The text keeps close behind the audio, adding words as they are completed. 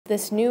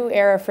This new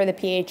era for the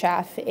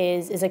PHF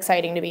is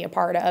exciting to be a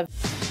part of.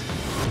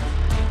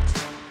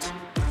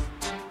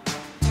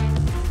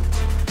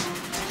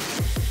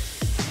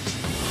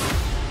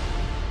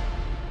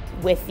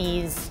 With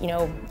these,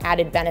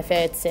 added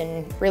benefits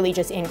and really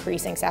just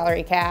increasing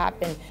salary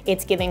cap, and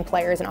it's giving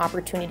players an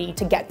opportunity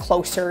to get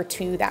closer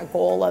to that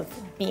goal of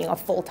being a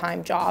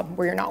full-time job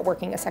where you're not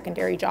working a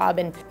secondary job,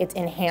 and it's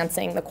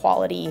enhancing the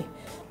quality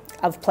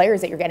of players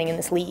that you're getting in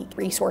this league.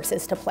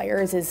 Resources to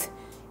players is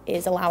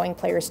allowing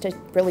players to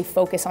really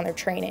focus on their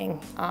training,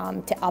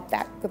 to up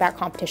that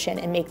competition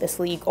and make this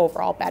league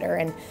overall better.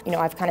 And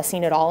I've kind of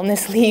seen it all in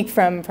this league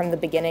from the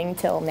beginning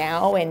till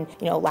now. And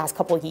last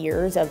couple of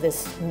years of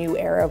this new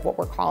era of what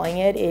we're calling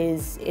it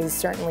is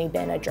certainly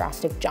been a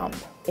drastic jump.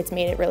 It's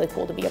made it really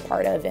cool to be a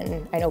part of,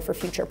 and I know for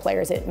future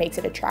players it makes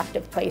it an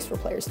attractive place for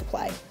players to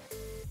play.